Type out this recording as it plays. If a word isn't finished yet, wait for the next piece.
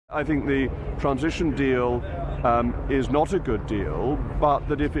I think the transition deal is not a good deal, but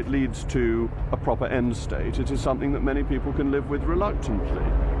that if it leads to a proper end state, it is something that many people can live with reluctantly.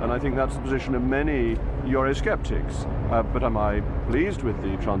 And I think that's the position of many Eurosceptics. But am I pleased with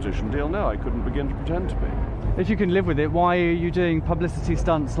the transition deal? No, I couldn't begin to pretend to be. If you can live with it, why are you doing publicity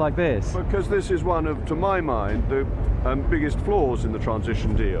stunts like this? Because this is one of, to my mind, the biggest flaws in the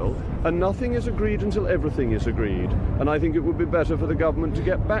transition deal, and nothing is agreed until everything is agreed. And I think it would be better for the government to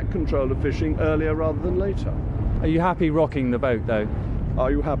get back control of fishing earlier rather than later. Are you happy rocking the boat, though? Are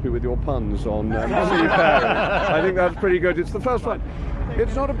you happy with your puns on seafaring? I think that's pretty good. It's the first one.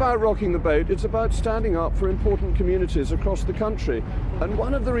 It's not about rocking the boat, it's about standing up for important communities across the country. And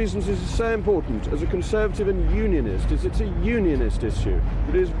one of the reasons this is so important as a Conservative and Unionist is it's a Unionist issue.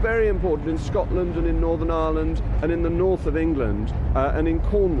 It is very important in Scotland and in Northern Ireland and in the north of England and in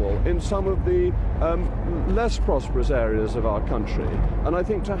Cornwall, in some of the less prosperous areas of our country. And I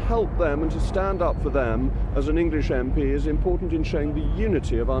think to help them and to stand up for them as an English MP is important in showing the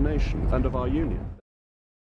unity of our nation and of our union.